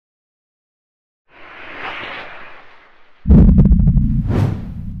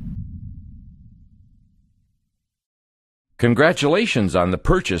Congratulations on the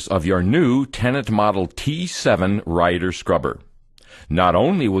purchase of your new Tennant Model T7 Rider Scrubber. Not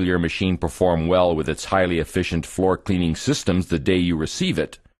only will your machine perform well with its highly efficient floor cleaning systems the day you receive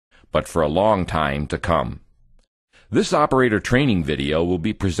it, but for a long time to come. This operator training video will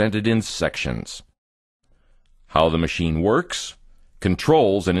be presented in sections. How the machine works,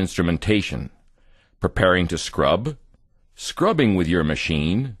 controls and instrumentation, preparing to scrub, scrubbing with your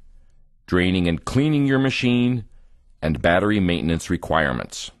machine, draining and cleaning your machine, and battery maintenance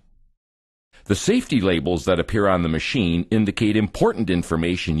requirements. The safety labels that appear on the machine indicate important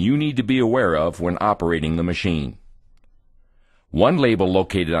information you need to be aware of when operating the machine. One label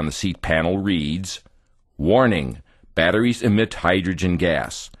located on the seat panel reads, "Warning, batteries emit hydrogen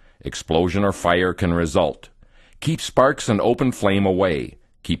gas. Explosion or fire can result. Keep sparks and open flame away.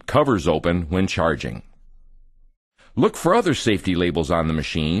 Keep covers open when charging." Look for other safety labels on the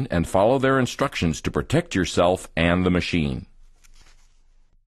machine and follow their instructions to protect yourself and the machine.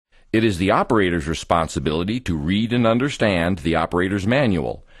 It is the operator's responsibility to read and understand the operator's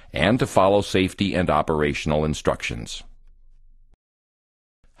manual and to follow safety and operational instructions.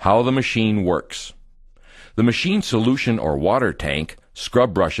 How the machine works. The machine solution or water tank,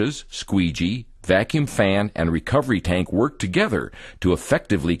 scrub brushes, squeegee, vacuum fan, and recovery tank work together to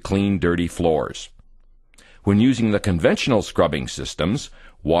effectively clean dirty floors. When using the conventional scrubbing systems,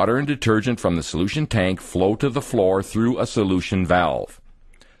 water and detergent from the solution tank flow to the floor through a solution valve.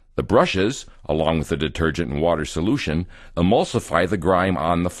 The brushes, along with the detergent and water solution, emulsify the grime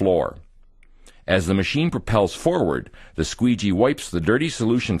on the floor. As the machine propels forward, the squeegee wipes the dirty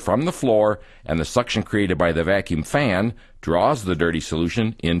solution from the floor, and the suction created by the vacuum fan draws the dirty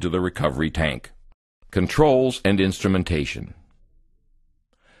solution into the recovery tank. Controls and instrumentation.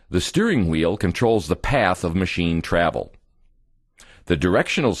 The steering wheel controls the path of machine travel. The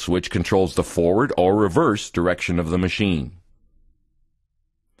directional switch controls the forward or reverse direction of the machine.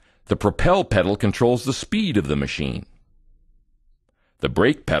 The propel pedal controls the speed of the machine. The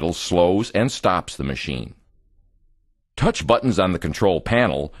brake pedal slows and stops the machine. Touch buttons on the control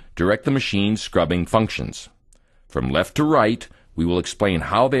panel direct the machine's scrubbing functions. From left to right, we will explain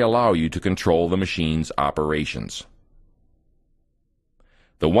how they allow you to control the machine's operations.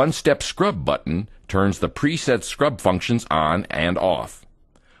 The one-step scrub button turns the preset scrub functions on and off.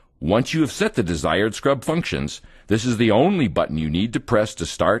 Once you have set the desired scrub functions, this is the only button you need to press to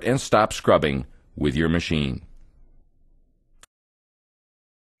start and stop scrubbing with your machine.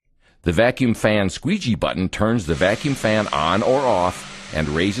 The vacuum fan squeegee button turns the vacuum fan on or off and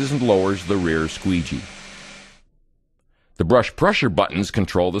raises and lowers the rear squeegee. The brush pressure buttons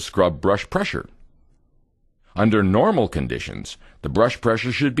control the scrub brush pressure. Under normal conditions, the brush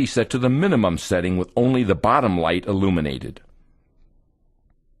pressure should be set to the minimum setting with only the bottom light illuminated.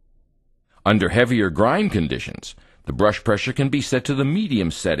 Under heavier grind conditions, the brush pressure can be set to the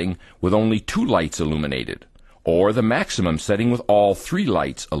medium setting with only 2 lights illuminated, or the maximum setting with all 3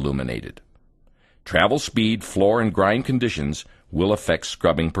 lights illuminated. Travel speed, floor, and grind conditions will affect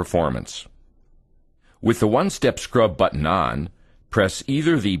scrubbing performance. With the one-step scrub button on, press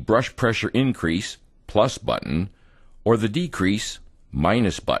either the brush pressure increase plus button or the decrease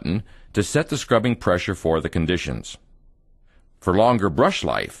minus button to set the scrubbing pressure for the conditions. For longer brush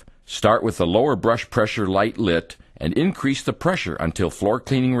life, start with the lower brush pressure light lit and increase the pressure until floor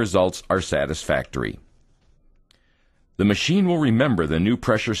cleaning results are satisfactory. The machine will remember the new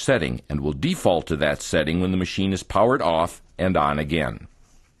pressure setting and will default to that setting when the machine is powered off and on again.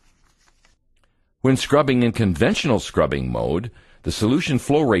 When scrubbing in conventional scrubbing mode, the solution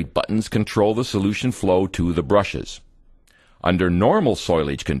flow rate buttons control the solution flow to the brushes. Under normal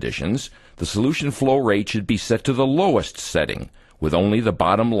soilage conditions, the solution flow rate should be set to the lowest setting, with only the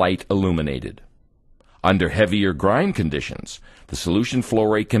bottom light illuminated. Under heavier grind conditions, the solution flow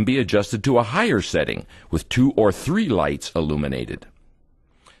rate can be adjusted to a higher setting, with 2 or 3 lights illuminated.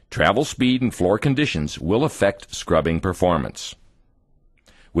 Travel speed and floor conditions will affect scrubbing performance.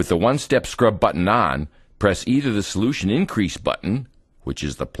 With the one-step scrub button on, press either the solution increase button, which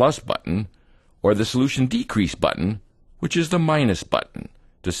is the plus button, or the solution decrease button, which is the minus button,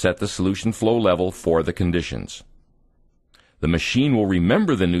 to set the solution flow level for the conditions. The machine will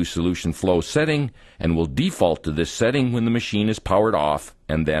remember the new solution flow setting and will default to this setting when the machine is powered off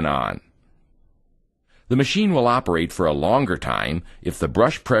and then on. The machine will operate for a longer time if the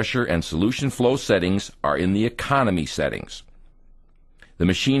brush pressure and solution flow settings are in the economy settings. The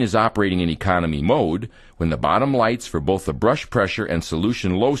machine is operating in economy mode when the bottom lights for both the brush pressure and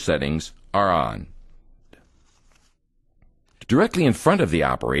solution low settings are on. Directly in front of the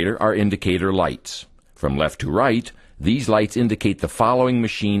operator are indicator lights. From left to right, these lights indicate the following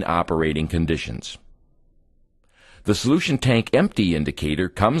machine operating conditions. The solution tank empty indicator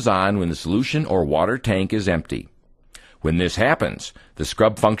comes on when the solution or water tank is empty. When this happens, the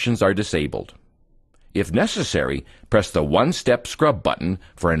scrub functions are disabled. If necessary, press the one-step scrub button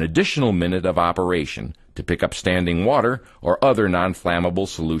for an additional minute of operation to pick up standing water or other non-flammable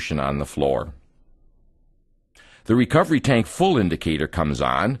solution on the floor. The recovery tank full indicator comes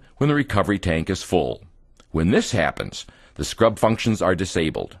on when the recovery tank is full. When this happens, the scrub functions are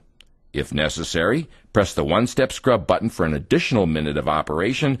disabled. If necessary, press the one-step scrub button for an additional minute of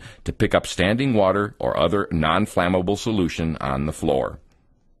operation to pick up standing water or other non-flammable solution on the floor.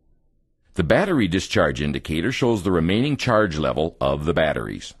 The battery discharge indicator shows the remaining charge level of the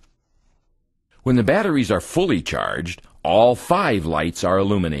batteries. When the batteries are fully charged, all 5 lights are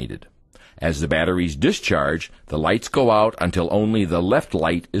illuminated. As the batteries discharge, the lights go out until only the left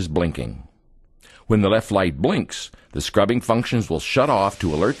light is blinking. When the left light blinks, the scrubbing functions will shut off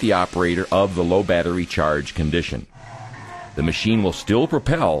to alert the operator of the low battery charge condition. The machine will still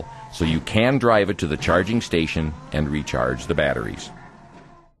propel, so you can drive it to the charging station and recharge the batteries.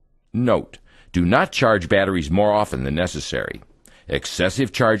 Note: do not charge batteries more often than necessary.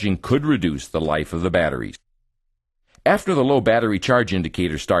 Excessive charging could reduce the life of the batteries. After the low battery charge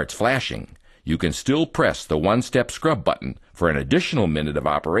indicator starts flashing, you can still press the one-step scrub button for an additional minute of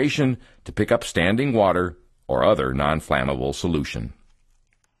operation to pick up standing water or other non-flammable solution.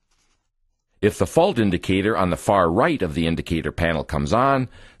 If the fault indicator on the far right of the indicator panel comes on,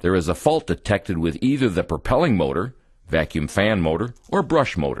 there is a fault detected with either the propelling motor, vacuum fan motor, or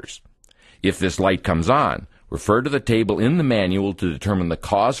brush motors. If this light comes on, refer to the table in the manual to determine the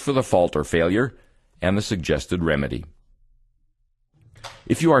cause for the fault or failure and the suggested remedy.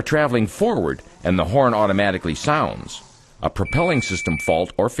 If you are traveling forward and the horn automatically sounds, a propelling system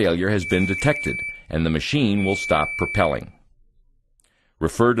fault or failure has been detected and the machine will stop propelling.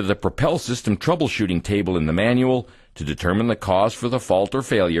 Refer to the propel system troubleshooting table in the manual to determine the cause for the fault or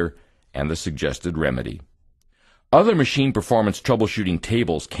failure and the suggested remedy. Other machine performance troubleshooting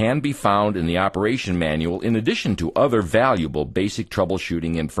tables can be found in the operation manual in addition to other valuable basic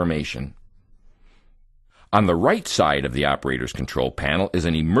troubleshooting information. On the right side of the operator's control panel is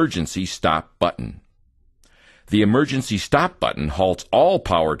an emergency stop button. The emergency stop button halts all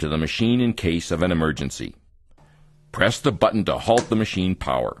power to the machine in case of an emergency. Press the button to halt the machine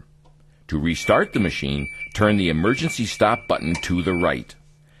power. To restart the machine, turn the emergency stop button to the right.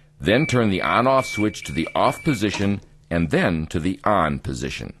 Then turn the on-off switch to the off position and then to the on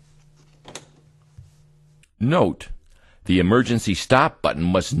position. Note: the emergency stop button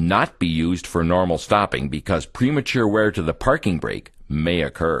must not be used for normal stopping because premature wear to the parking brake may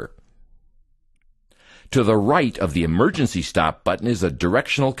occur. To the right of the emergency stop button is a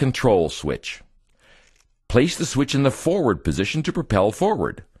directional control switch. Place the switch in the forward position to propel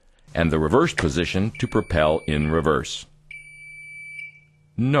forward, and the reverse position to propel in reverse.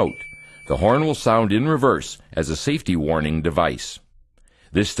 Note: the horn will sound in reverse as a safety warning device.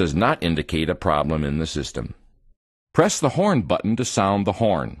 This does not indicate a problem in the system. Press the horn button to sound the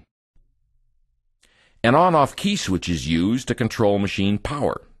horn. An on-off key switch is used to control machine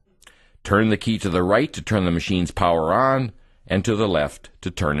power. Turn the key to the right to turn the machine's power on, and to the left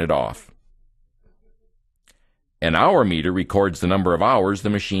to turn it off. An hour meter records the number of hours the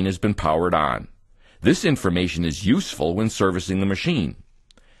machine has been powered on. This information is useful when servicing the machine.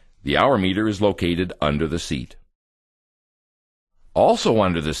 The hour meter is located under the seat. Also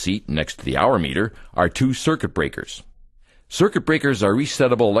under the seat, next to the hour meter, are 2 circuit breakers. Circuit breakers are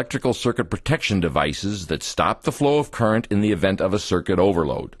resettable electrical circuit protection devices that stop the flow of current in the event of a circuit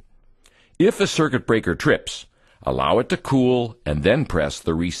overload. If a circuit breaker trips, allow it to cool and then press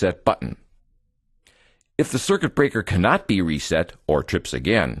the reset button. If the circuit breaker cannot be reset or trips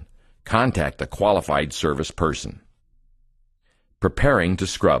again, contact a qualified service person. Preparing to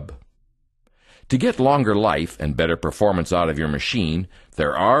scrub. To get longer life and better performance out of your machine,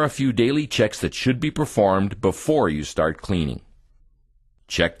 there are a few daily checks that should be performed before you start cleaning.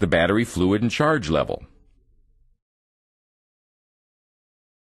 Check the battery fluid and charge level.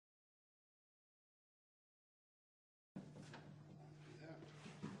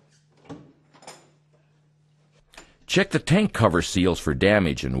 Check the tank cover seals for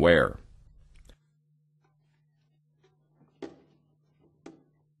damage and wear.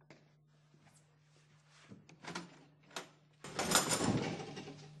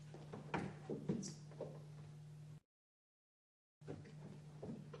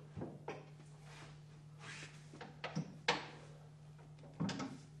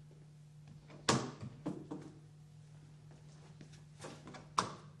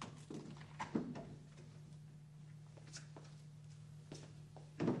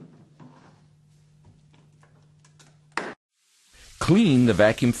 clean the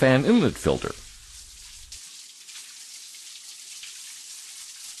vacuum fan inlet filter.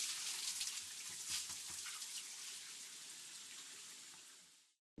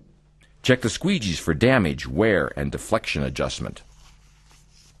 Check the squeegees for damage, wear, and deflection adjustment.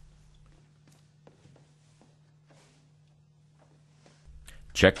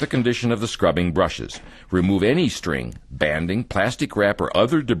 Check the condition of the scrubbing brushes. Remove any string, banding, plastic wrap, or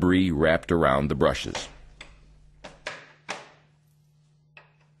other debris wrapped around the brushes.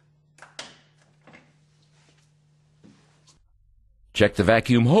 Check the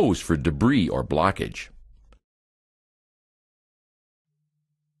vacuum hose for debris or blockage.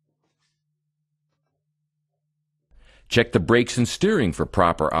 Check the brakes and steering for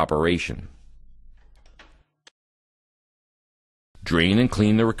proper operation. Drain and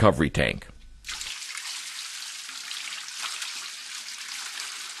clean the recovery tank.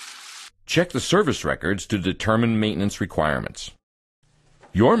 Check the service records to determine maintenance requirements.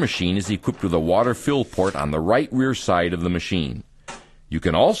 Your machine is equipped with a water fill port on the right rear side of the machine. You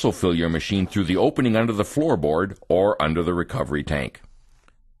can also fill your machine through the opening under the floorboard or under the recovery tank.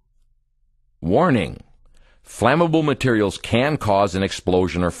 Warning! Flammable materials can cause an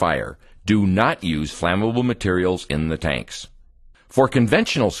explosion or fire. Do not use flammable materials in the tanks. For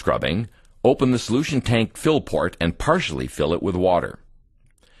conventional scrubbing, open the solution tank fill port and partially fill it with water.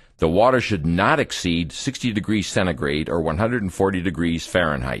 The water should not exceed 60 degrees centigrade or 140 degrees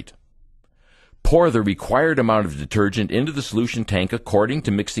Fahrenheit. Pour the required amount of detergent into the solution tank according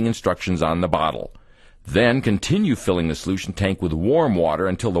to mixing instructions on the bottle. Then continue filling the solution tank with warm water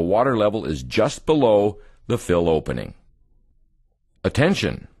until the water level is just below the fill opening.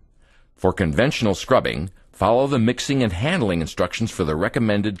 Attention! For conventional scrubbing, follow the mixing and handling instructions for the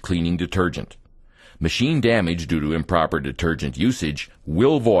recommended cleaning detergent. Machine damage due to improper detergent usage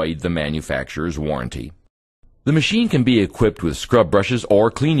will void the manufacturer's warranty. The machine can be equipped with scrub brushes or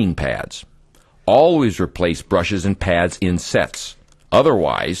cleaning pads. Always replace brushes and pads in sets.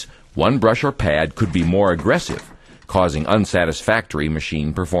 Otherwise, one brush or pad could be more aggressive, causing unsatisfactory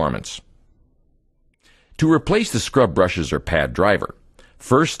machine performance. To replace the scrub brushes or pad driver,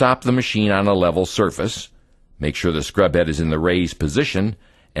 first stop the machine on a level surface, make sure the scrub head is in the raised position,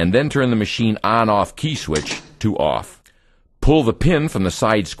 and then turn the machine on-off key switch to off. Pull the pin from the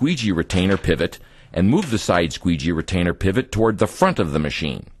side squeegee retainer pivot and move the side squeegee retainer pivot toward the front of the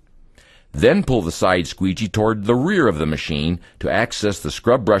machine. Then pull the side squeegee toward the rear of the machine to access the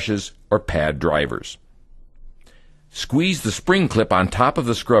scrub brushes or pad drivers. Squeeze the spring clip on top of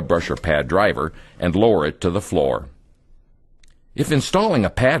the scrub brush or pad driver and lower it to the floor. If installing a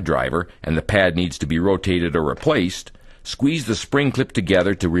pad driver and the pad needs to be rotated or replaced, squeeze the spring clip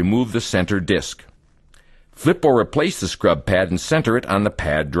together to remove the center disc. Flip or replace the scrub pad and center it on the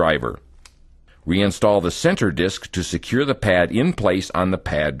pad driver. Reinstall the center disc to secure the pad in place on the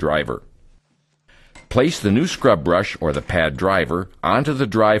pad driver. Place the new scrub brush or the pad driver onto the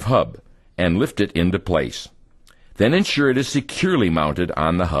drive hub and lift it into place. Then ensure it is securely mounted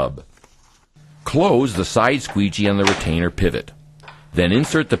on the hub. Close the side squeegee on the retainer pivot. Then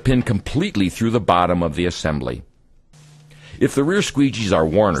insert the pin completely through the bottom of the assembly. If the rear squeegees are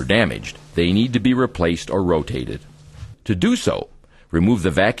worn or damaged, they need to be replaced or rotated. To do so, remove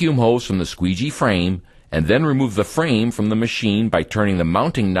the vacuum hose from the squeegee frame and then remove the frame from the machine by turning the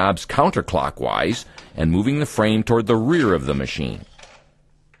mounting knobs counterclockwise and moving the frame toward the rear of the machine.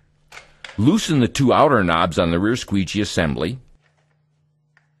 Loosen the two outer knobs on the rear squeegee assembly.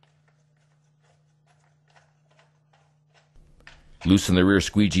 Loosen the rear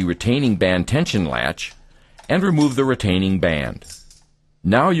squeegee retaining band tension latch and remove the retaining band.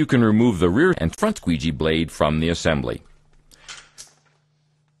 Now you can remove the rear and front squeegee blade from the assembly.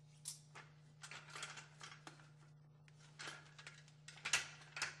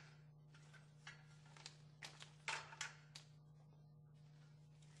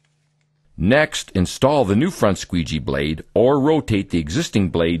 Next, install the new front squeegee blade or rotate the existing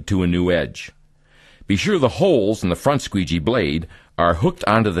blade to a new edge. Be sure the holes in the front squeegee blade are hooked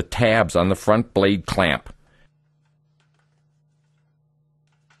onto the tabs on the front blade clamp.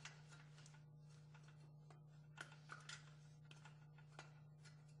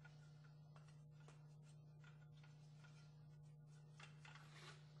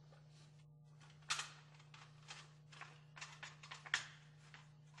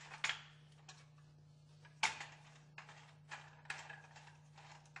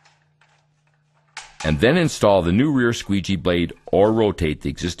 And then install the new rear squeegee blade or rotate the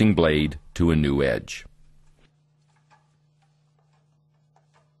existing blade to a new edge.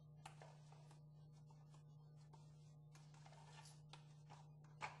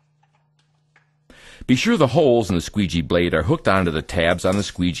 Be sure the holes in the squeegee blade are hooked onto the tabs on the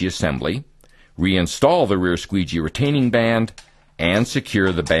squeegee assembly. Reinstall the rear squeegee retaining band and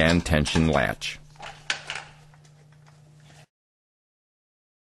secure the band tension latch.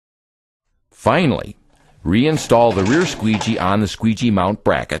 Finally, reinstall the rear squeegee on the squeegee mount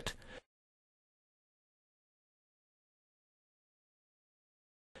bracket.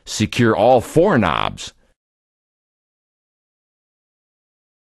 Secure all 4 knobs.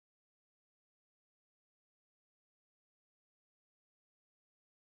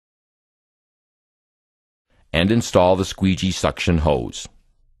 And install the squeegee suction hose.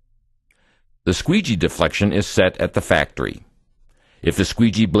 The squeegee deflection is set at the factory. If the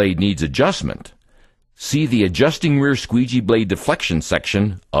squeegee blade needs adjustment, see the Adjusting Rear Squeegee Blade Deflection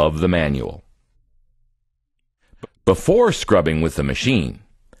section of the manual. Before scrubbing with the machine,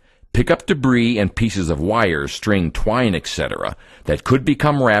 pick up debris and pieces of wire, string, twine, etc. that could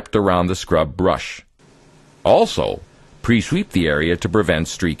become wrapped around the scrub brush. Also, pre-sweep the area to prevent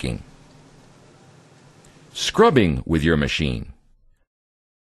streaking. Scrubbing with your machine.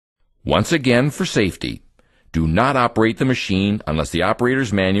 Once again, for safety, do not operate the machine unless the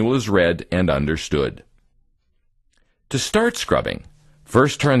operator's manual is read and understood. To start scrubbing,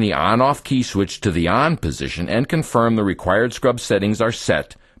 first turn the on-off key switch to the on position and confirm the required scrub settings are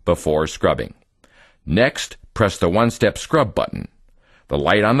set before scrubbing. Next, press the one-step scrub button. The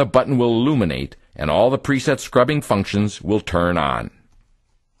light on the button will illuminate and all the preset scrubbing functions will turn on.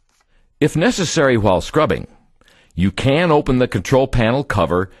 If necessary while scrubbing, you can open the control panel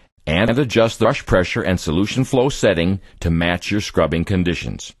cover and adjust the brush pressure and solution flow setting to match your scrubbing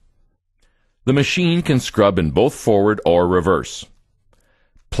conditions. The machine can scrub in both forward or reverse.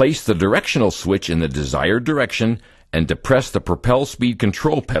 Place the directional switch in the desired direction and depress the propel speed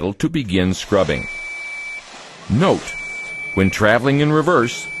control pedal to begin scrubbing. Note, when traveling in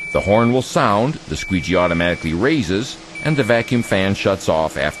reverse, the horn will sound, the squeegee automatically raises, and the vacuum fan shuts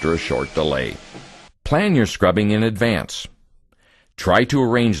off after a short delay. Plan your scrubbing in advance. Try to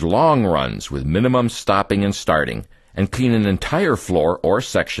arrange long runs with minimum stopping and starting, and clean an entire floor or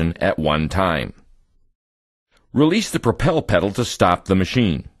section at one time. Release the propel pedal to stop the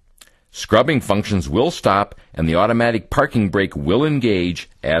machine. Scrubbing functions will stop and the automatic parking brake will engage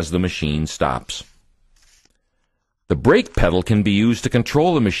as the machine stops. The brake pedal can be used to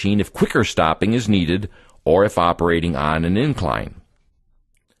control the machine if quicker stopping is needed or if operating on an incline.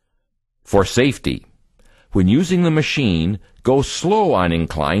 For safety, when using the machine, go slow on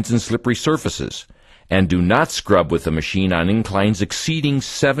inclines and slippery surfaces, and do not scrub with the machine on inclines exceeding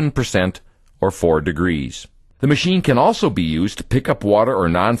 7% or 4 degrees. The machine can also be used to pick up water or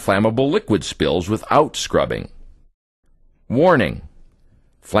non-flammable liquid spills without scrubbing. Warning: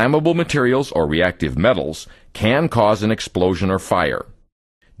 flammable materials or reactive metals can cause an explosion or fire.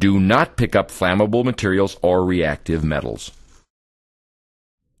 Do not pick up flammable materials or reactive metals.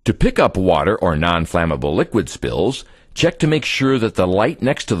 To pick up water or non-flammable liquid spills, check to make sure that the light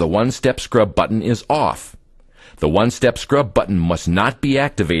next to the one-step scrub button is off. The one-step scrub button must not be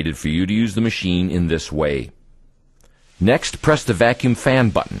activated for you to use the machine in this way. Next, press the vacuum fan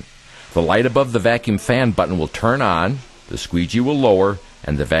button. The light above the vacuum fan button will turn on, the squeegee will lower,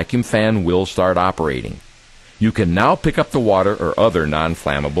 and the vacuum fan will start operating. You can now pick up the water or other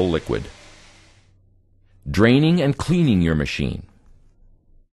non-flammable liquid. Draining and cleaning your machine.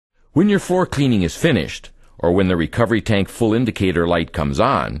 When your floor cleaning is finished, or when the recovery tank full indicator light comes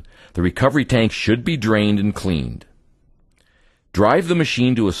on, the recovery tank should be drained and cleaned. Drive the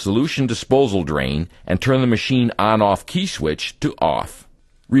machine to a solution disposal drain and turn the machine on-off key switch to off.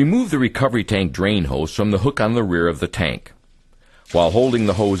 Remove the recovery tank drain hose from the hook on the rear of the tank. While holding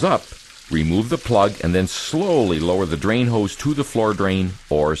the hose up, remove the plug and then slowly lower the drain hose to the floor drain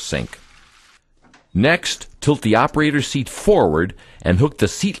or sink. Next, tilt the operator seat forward and hook the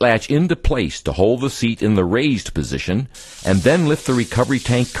seat latch into place to hold the seat in the raised position, and then lift the recovery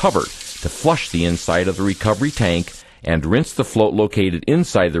tank cover to flush the inside of the recovery tank and rinse the float located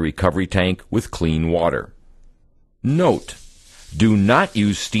inside the recovery tank with clean water. Note: do not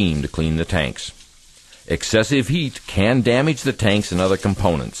use steam to clean the tanks. Excessive heat can damage the tanks and other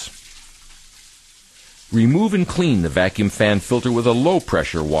components. Remove and clean the vacuum fan filter with a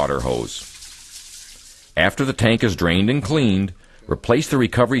low-pressure water hose. After the tank is drained and cleaned, replace the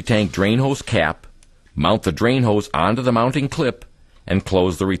recovery tank drain hose cap, mount the drain hose onto the mounting clip, and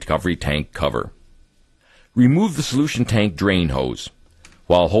close the recovery tank cover. Remove the solution tank drain hose.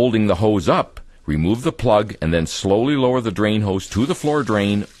 While holding the hose up, remove the plug and then slowly lower the drain hose to the floor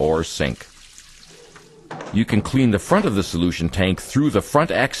drain or sink. You can clean the front of the solution tank through the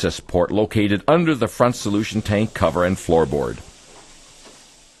front access port located under the front solution tank cover and floorboard.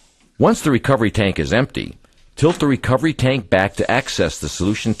 Once the recovery tank is empty, tilt the recovery tank back to access the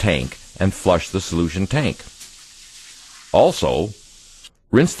solution tank and flush the solution tank. Also,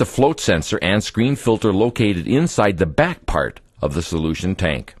 rinse the float sensor and screen filter located inside the back part of the solution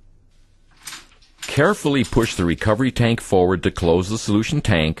tank. Carefully push the recovery tank forward to close the solution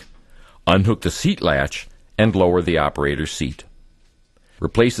tank, unhook the seat latch, and lower the operator's seat.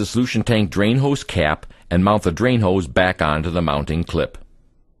 Replace the solution tank drain hose cap and mount the drain hose back onto the mounting clip.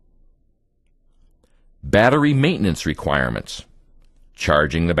 Battery maintenance requirements.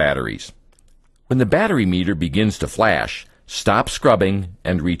 Charging the batteries. When the battery meter begins to flash, stop scrubbing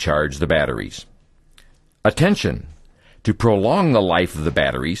and recharge the batteries. Attention! To prolong the life of the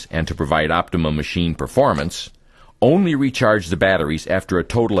batteries and to provide optimum machine performance, only recharge the batteries after a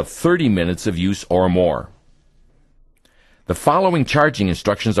total of 30 minutes of use or more. The following charging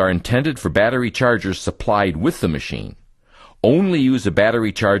instructions are intended for battery chargers supplied with the machine. Only use a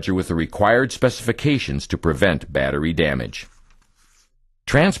battery charger with the required specifications to prevent battery damage.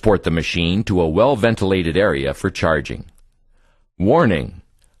 Transport the machine to a well-ventilated area for charging. Warning: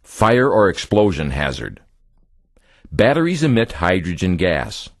 fire or explosion hazard. Batteries emit hydrogen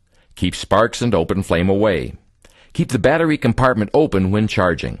gas. Keep sparks and open flame away. Keep the battery compartment open when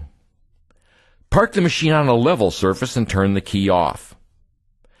charging. Park the machine on a level surface and turn the key off.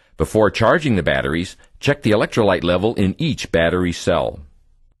 Before charging the batteries, check the electrolyte level in each battery cell.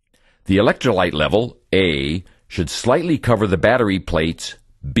 The electrolyte level, A, should slightly cover the battery plates,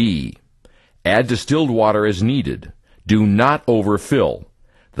 B. Add distilled water as needed. Do not overfill.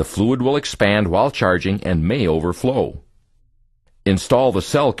 The fluid will expand while charging and may overflow. Install the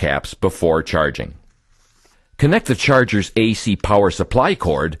cell caps before charging. Connect the charger's AC power supply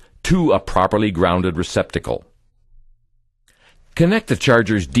cord to a properly grounded receptacle. Connect the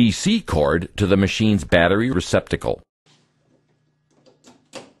charger's DC cord to the machine's battery receptacle.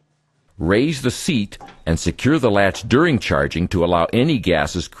 Raise the seat and secure the latch during charging to allow any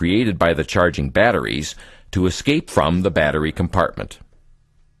gases created by the charging batteries to escape from the battery compartment.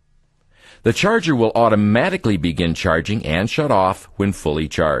 The charger will automatically begin charging and shut off when fully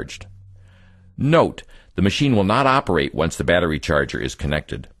charged. Note: the machine will not operate once the battery charger is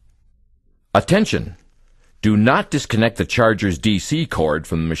connected. Attention! Do not disconnect the charger's DC cord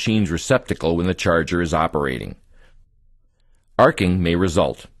from the machine's receptacle when the charger is operating. Arcing may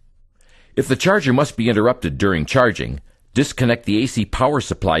result. If the charger must be interrupted during charging, disconnect the AC power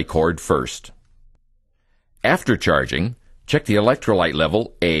supply cord first. After charging, check the electrolyte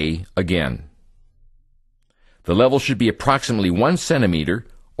level, A, again. The level should be approximately 1 centimeter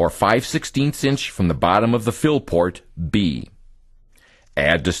or 5/16 inch from the bottom of the fill port, B.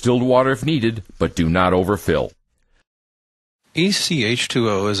 Add distilled water if needed, but do not overfill.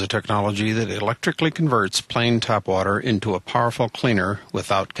 ECH2O is a technology that electrically converts plain tap water into a powerful cleaner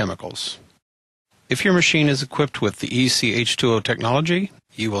without chemicals. If your machine is equipped with the ECH2O technology,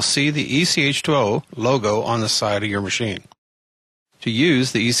 you will see the ECH2O logo on the side of your machine. To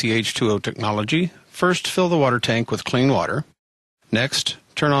use the ECH2O technology, first fill the water tank with clean water. Next,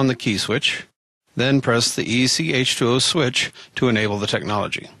 turn on the key switch. Then press the ECH2O switch to enable the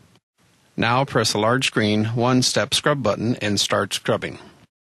technology. Now press a large green one-step scrub button and start scrubbing.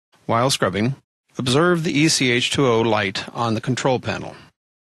 While scrubbing, observe the ECH2O light on the control panel.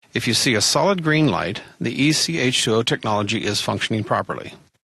 If you see a solid green light, the ECH2O technology is functioning properly.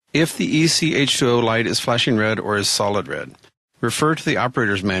 If the ECH2O light is flashing red or is solid red, refer to the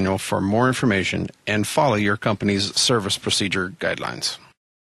operator's manual for more information and follow your company's service procedure guidelines.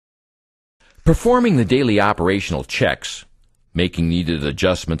 Performing the daily operational checks, making needed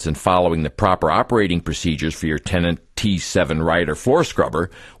adjustments and following the proper operating procedures for your Tennant T7 rider floor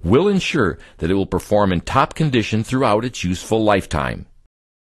scrubber will ensure that it will perform in top condition throughout its useful lifetime.